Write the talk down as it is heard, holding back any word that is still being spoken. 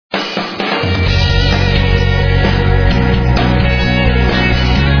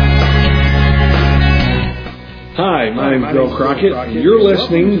Hi, my name is Bill Crockett, and you're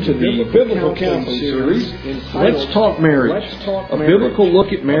listening to the Biblical Counseling Series, Let's Talk Marriage, a biblical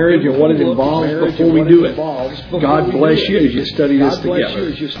look at marriage and what it involves before we do it. God bless you as you study this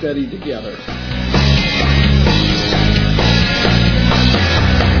together.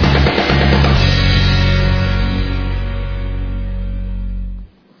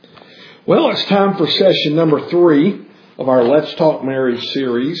 Well, it's time for session number 3 of our Let's Talk Marriage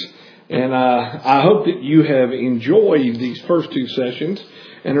series. And I hope that you have enjoyed these first 2 sessions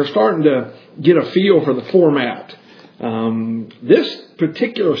and are starting to get a feel for the format. This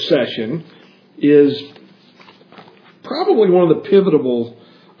particular session is probably one of the pivotal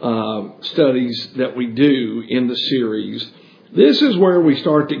studies that we do in the series. This is where we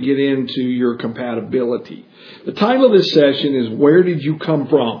start to get into your compatibility. The title of this session is Where Did You Come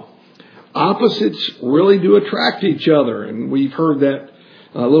From? Opposites really do attract each other, and we've heard that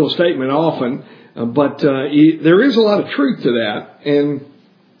little statement often, but there is a lot of truth to that. And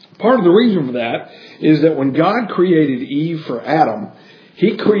part of the reason for that is that when God created Eve for Adam,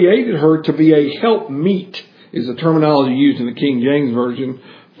 He created her to be a helpmeet, is the terminology used in the King James Version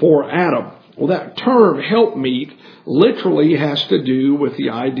for Adam. Well, that term helpmeet literally has to do with the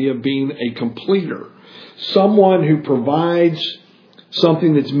idea of being a completer, someone who provides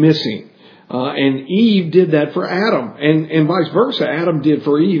something that's missing. And Eve did that for Adam, and vice versa, Adam did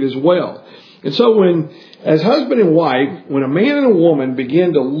for Eve as well. And so when, as husband and wife, when a man and a woman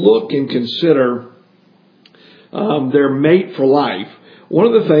begin to look and consider their mate for life, one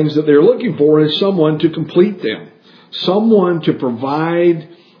of the things that they're looking for is someone to complete them, someone to provide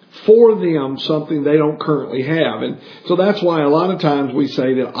for them something they don't currently have. And so that's why a lot of times we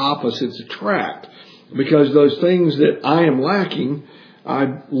say that opposites attract, because those things that I am lacking,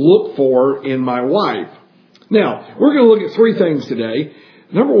 I look for in my wife. Now, we're going to look at 3 things today.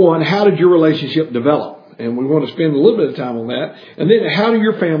 Number 1, how did your relationship develop? And we want to spend a little bit of time on that. And then how do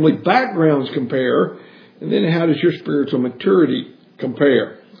your family backgrounds compare? And then how does your spiritual maturity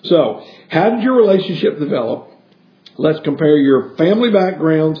compare? So, how did your relationship develop? Let's compare your family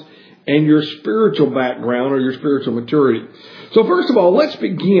backgrounds and your spiritual background or your spiritual maturity. So first of all, let's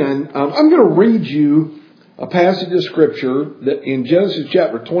begin. I'm going to read you a passage of Scripture that in Genesis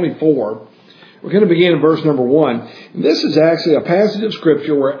chapter 24. We're going to begin in verse number 1. And this is actually a passage of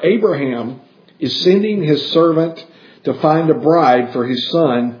Scripture where Abraham is sending his servant to find a bride for his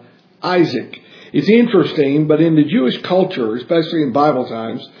son, Isaac. It's interesting, but in the Jewish culture, especially in Bible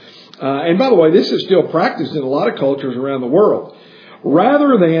times, and by the way, this is still practiced in a lot of cultures around the world,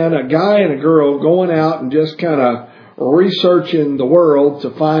 rather than a guy and a girl going out and just kind of researching the world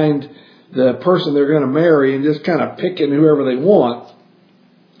to find the person they're going to marry and just kind of picking whoever they want.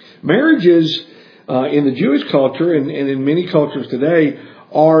 Marriages in the Jewish culture and in many cultures today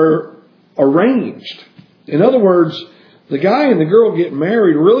are arranged. In other words, the guy and the girl getting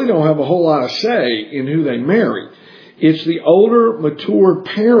married really don't have a whole lot of say in who they marry. It's the older, mature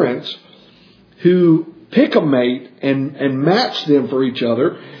parents who pick a mate and match them for each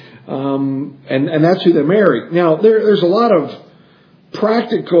other, and that's who they marry. Now, there's a lot of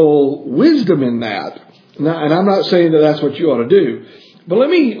practical wisdom in that. Now, and I'm not saying that that's what you ought to do. But let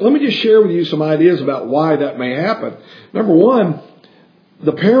me just share with you some ideas about why that may happen. Number 1,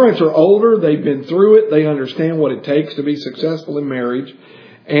 the parents are older. They've been through it. They understand what it takes to be successful in marriage.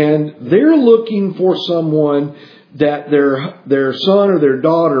 And they're looking for someone that their son or their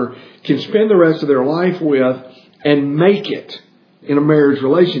daughter can spend the rest of their life with and make it in a marriage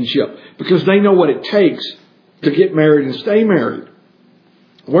relationship, because they know what it takes to get married and stay married.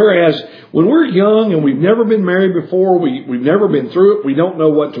 Whereas when we're young and we've never been married before, we've never been through it, we don't know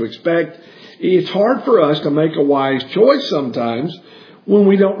what to expect, it's hard for us to make a wise choice sometimes when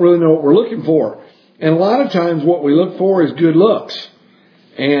we don't really know what we're looking for. And a lot of times what we look for is good looks.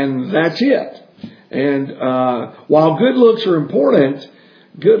 And that's it. And while good looks are important,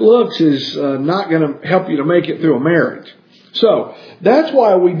 good looks is not going to help you to make it through a marriage. So that's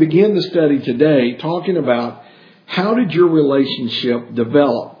why we begin the study today talking about how did your relationship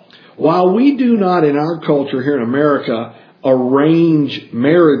develop? While we do not in our culture here in America arrange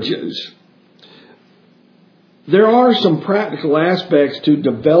marriages, there are some practical aspects to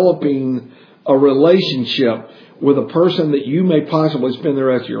developing a relationship with a person that you may possibly spend the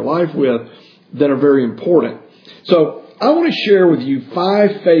rest of your life with that are very important. So I want to share with you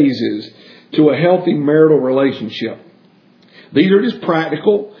 5 phases to a healthy marital relationship. These are just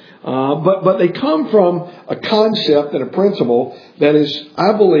practical. But they come from a concept and a principle that is,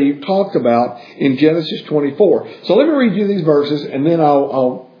 I believe, talked about in Genesis 24. So let me read you these verses, and then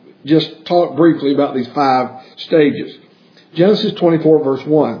I'll just talk briefly about these 5 stages. Genesis 24, verse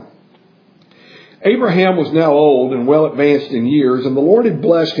 1. Abraham was now old and well advanced in years, and the Lord had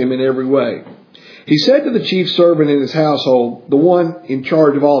blessed him in every way. He said to the chief servant in his household, the one in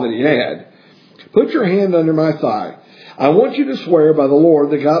charge of all that he had, "Put your hand under my thigh. I want you to swear by the Lord,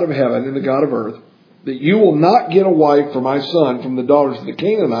 the God of heaven and the God of earth, that you will not get a wife for my son from the daughters of the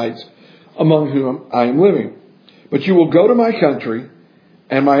Canaanites among whom I am living. But you will go to my country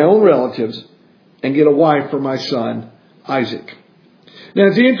and my own relatives and get a wife for my son Isaac." Now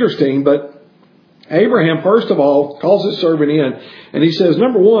it's interesting, but Abraham, first of all, calls his servant in and he says,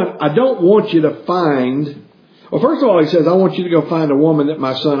 number one, I don't want you to find, well, first of all, he says, I want you to go find a woman that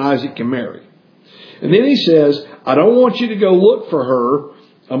my son Isaac can marry. And then he says, I don't want you to go look for her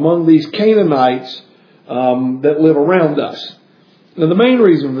among these Canaanites that live around us. Now, the main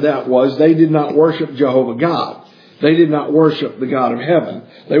reason for that was they did not worship Jehovah God. They did not worship the God of heaven.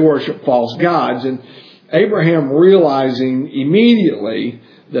 They worshiped false gods. And Abraham, realizing immediately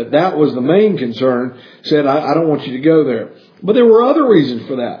that that was the main concern, said, I don't want you to go there. But there were other reasons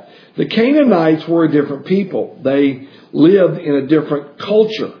for that. The Canaanites were a different people. They lived in a different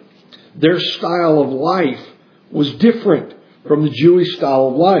culture. Their style of life was different from the Jewish style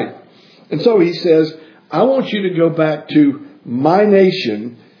of life. And so he says, I want you to go back to my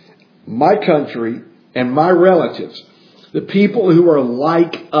nation, my country, and my relatives, the people who are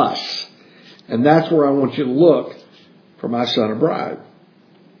like us. And that's where I want you to look for my son or bride.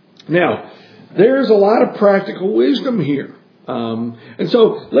 Now, there's a lot of practical wisdom here. And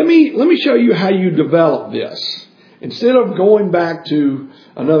so let me show you how you develop this. Instead of going back to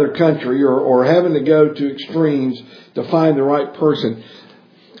another country or having to go to extremes to find the right person,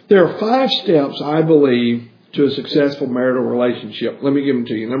 there are 5 steps, I believe, to a successful marital relationship. Let me give them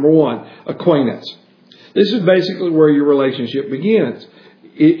to you. Number 1, acquaintance. This is basically where your relationship begins.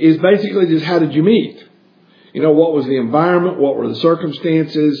 It is basically just how did you meet? You know, what was the environment? What were the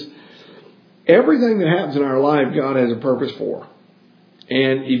circumstances? Everything that happens in our life, God has a purpose for.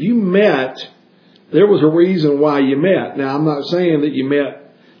 And if you met, there was a reason why you met. Now, I'm not saying that you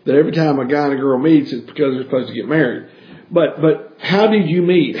met, that every time a guy and a girl meets, it's because they're supposed to get married. But how did you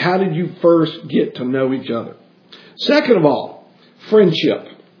meet? How did you first get to know each other? Second of all, friendship.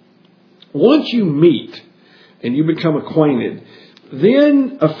 Once you meet and you become acquainted,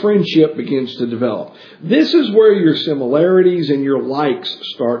 then a friendship begins to develop. This is where your similarities and your likes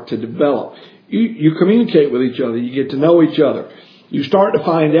start to develop. You communicate with each other. You get to know each other. You start to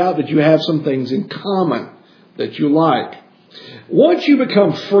find out that you have some things in common that you like. Once you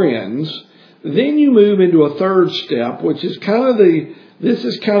become friends, then you move into a third step, which is kind of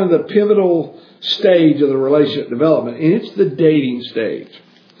the pivotal stage of the relationship development, and it's the dating stage.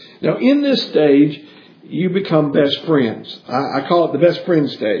 Now, in this stage, you become best friends. I call it the best friend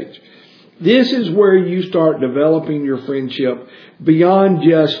stage. This is where you start developing your friendship beyond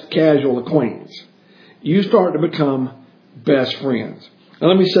just casual acquaintance. You start to become best friends. Now,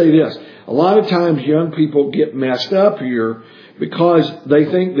 let me say this. A lot of times young people get messed up here because they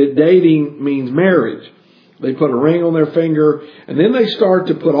think that dating means marriage. They put a ring on their finger, and then they start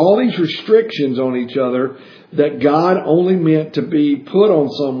to put all these restrictions on each other that God only meant to be put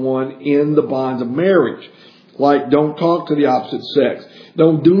on someone in the bonds of marriage. Like, don't talk to the opposite sex.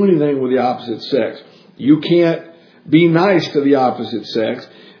 Don't do anything with the opposite sex. You can't be nice to the opposite sex.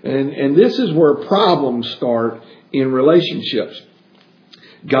 And this is where problems start in relationships.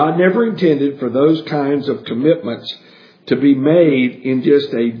 God never intended for those kinds of commitments to be made in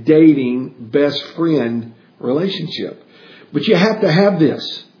just a dating best friend relationship. But you have to have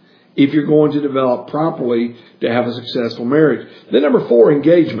this if you're going to develop properly to have a successful marriage. Then number 4,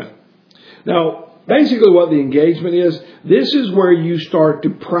 engagement. Now, basically what the engagement is, this is where you start to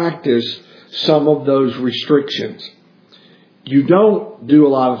practice some of those restrictions. You don't do a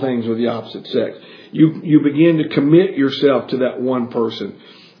lot of things with the opposite sex. You begin to commit yourself to that one person.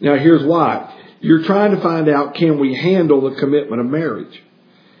 Now, here's why. You're trying to find out, can we handle the commitment of marriage?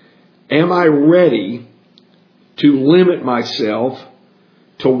 Am I ready to limit myself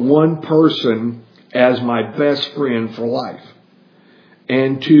to one person as my best friend for life?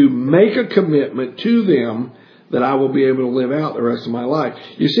 And to make a commitment to them that I will be able to live out the rest of my life.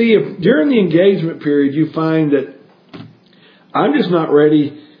 You see, if during the engagement period you find that I'm just not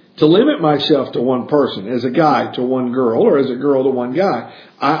ready to limit myself to one person, as a guy to one girl, or as a girl to one guy,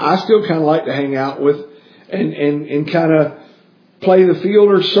 I still kind of like to hang out with and kind of play the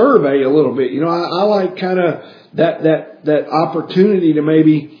field or survey a little bit. You know, I like kind of that opportunity to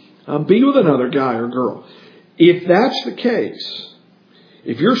maybe be with another guy or girl. If that's the case,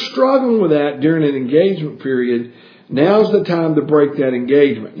 if you're struggling with that during an engagement period, now's the time to break that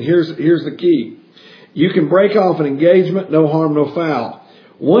engagement. And here's the key. You can break off an engagement, no harm, no foul.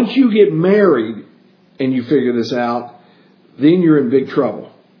 Once you get married, and you figure this out, then you're in big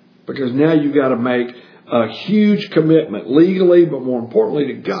trouble. Because now you've got to make a huge commitment legally, but more importantly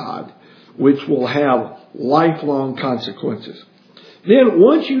to God, which will have lifelong consequences. Then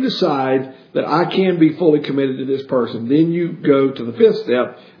once you decide that I can be fully committed to this person, then you go to the fifth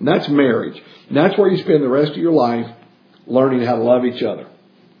step, and that's marriage. And that's where you spend the rest of your life learning how to love each other.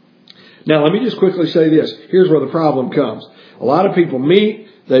 Now, let me just quickly say this. Here's where the problem comes. A lot of people meet,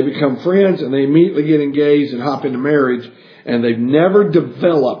 they become friends, and they immediately get engaged and hop into marriage, and they've never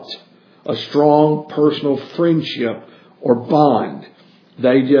developed a strong personal friendship or bond.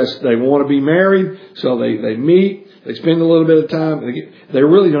 They want to be married, so they meet, they spend a little bit of time, they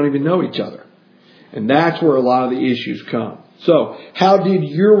really don't even know each other. And that's where a lot of the issues come. So, how did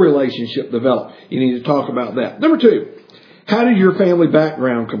your relationship develop? You need to talk about that. Number 2, how did your family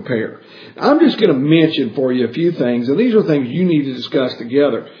background compare? I'm just going to mention for you a few things, and these are things you need to discuss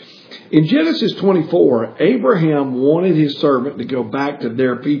together. In Genesis 24, Abraham wanted his servant to go back to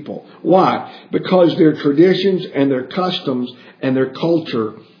their people. Why? Because their traditions and their customs and their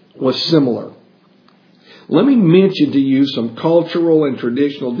culture was similar. Let me mention to you some cultural and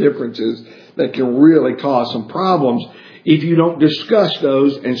traditional differences that can really cause some problems if you don't discuss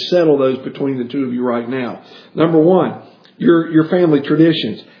those and settle those between the two of you right now. Number 1, your family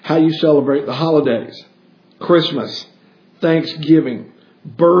traditions, how you celebrate the holidays, Christmas, Thanksgiving,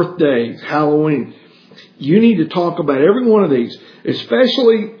 birthdays, Halloween. You need to talk about every one of these,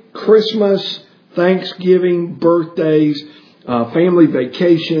 especially Christmas, Thanksgiving, birthdays, family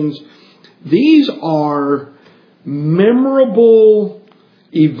vacations. These are memorable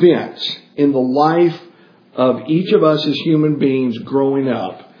events in the life of each of us as human beings growing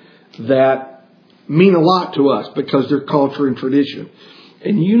up that mean a lot to us because they're culture and tradition.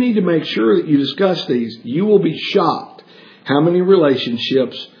 And you need to make sure that you discuss these. You will be shocked how many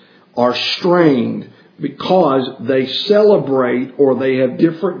relationships are strained because they celebrate or they have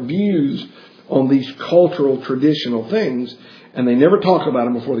different views on these cultural, traditional things, and they never talk about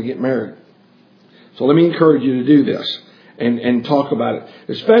them before they get married. So let me encourage you to do this and talk about it,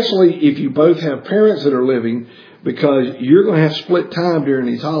 especially if you both have parents that are living, because you're going to have split time during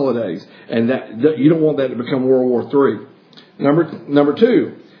these holidays, and that you don't want that to become World War III. Number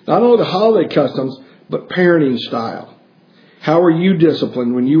 2, not only the holiday customs, but parenting style. How were you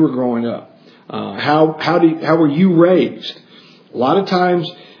disciplined when you were growing up? How were you raised? A lot of times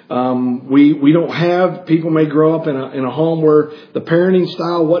we don't have, people may grow up in a home where the parenting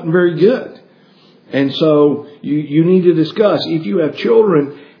style wasn't very good. And so you need to discuss, if you have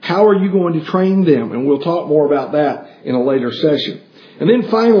children, how are you going to train them? And we'll talk more about that in a later session. And then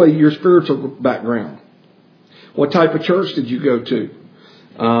finally, your spiritual background. What type of church did you go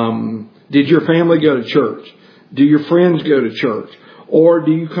to? Did your family go to church? Do your friends go to church? Or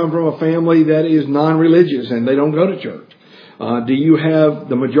do you come from a family that is non-religious and they don't go to church? Do you have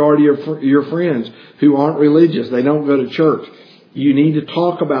the majority of your friends who aren't religious? They don't go to church. You need to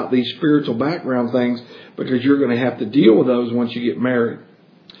talk about these spiritual background things because you're going to have to deal with those once you get married.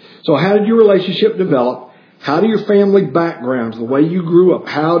 So how did your relationship develop? How do your family backgrounds, the way you grew up,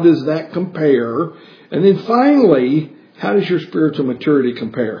 how does that compare? And then finally, how does your spiritual maturity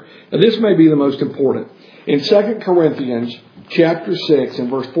compare? Now this may be the most important. In 2 Corinthians chapter 6 and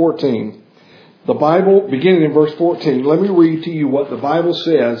verse 14, the Bible, beginning in verse 14, let me read to you what the Bible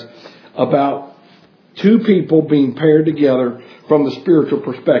says about two people being paired together from the spiritual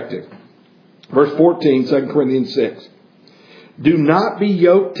perspective. Verse 14, 2 Corinthians 6. Do not be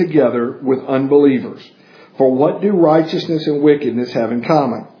yoked together with unbelievers. For what do righteousness and wickedness have in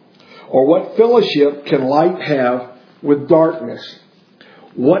common? Or what fellowship can light have with darkness?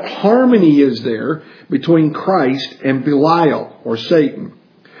 What harmony is there between Christ and Belial or Satan?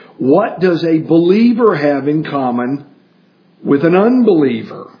 What does a believer have in common with an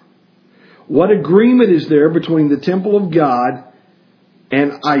unbeliever? What agreement is there between the temple of God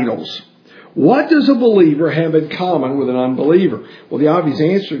and idols? What does a believer have in common with an unbeliever? Well, the obvious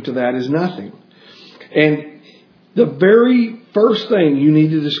answer to that is nothing. And the very first thing you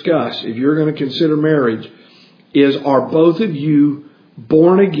need to discuss if you're going to consider marriage is, are both of you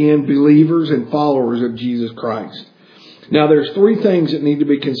born again believers and followers of Jesus Christ? Now, there's 3 things that need to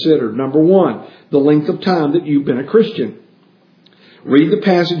be considered. Number 1, the length of time that you've been a Christian. Read the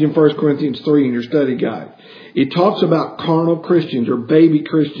passage in 1 Corinthians 3 in your study guide. It talks about carnal Christians or baby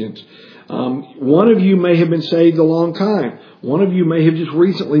Christians. One of you may have been saved a long time. One of you may have just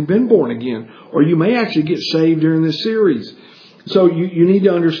recently been born again. Or you may actually get saved during this series. So you need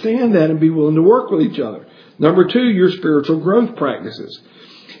to understand that and be willing to work with each other. Number 2, your spiritual growth practices.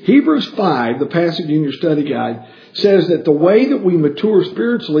 Hebrews 5, the passage in your study guide, says that the way that we mature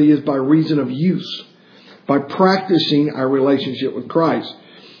spiritually is by reason of use. by practicing our relationship with Christ.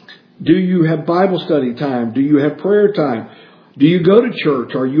 Do you have Bible study time? Do you have prayer time? Do you go to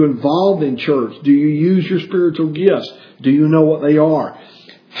church? Are you involved in church? Do you use your spiritual gifts? Do you know what they are?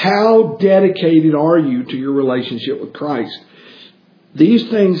 How dedicated are you to your relationship with Christ? These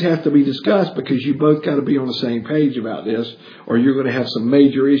things have to be discussed because you both got to be on the same page about this, or you're going to have some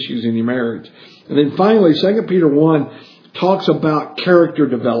major issues in your marriage. And then finally, 2 Peter 1 talks about character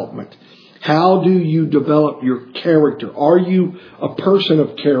development. How do you develop your character? Are you a person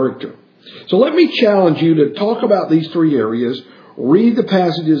of character? So let me challenge you to talk about these three areas, read the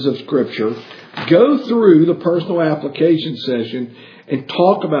passages of Scripture, go through the personal application session, and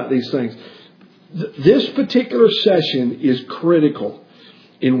talk about these things. This particular session is critical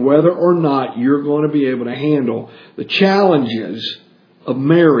in whether or not you're going to be able to handle the challenges of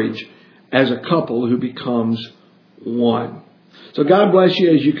marriage as a couple who becomes one. So God bless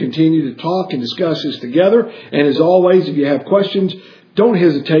you as you continue to talk and discuss this together. And as always, if you have questions, don't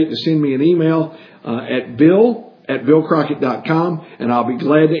hesitate to send me an email at bill@billcrockett.com, and I'll be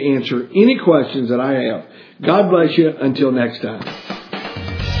glad to answer any questions that I have. God bless you. Until next time.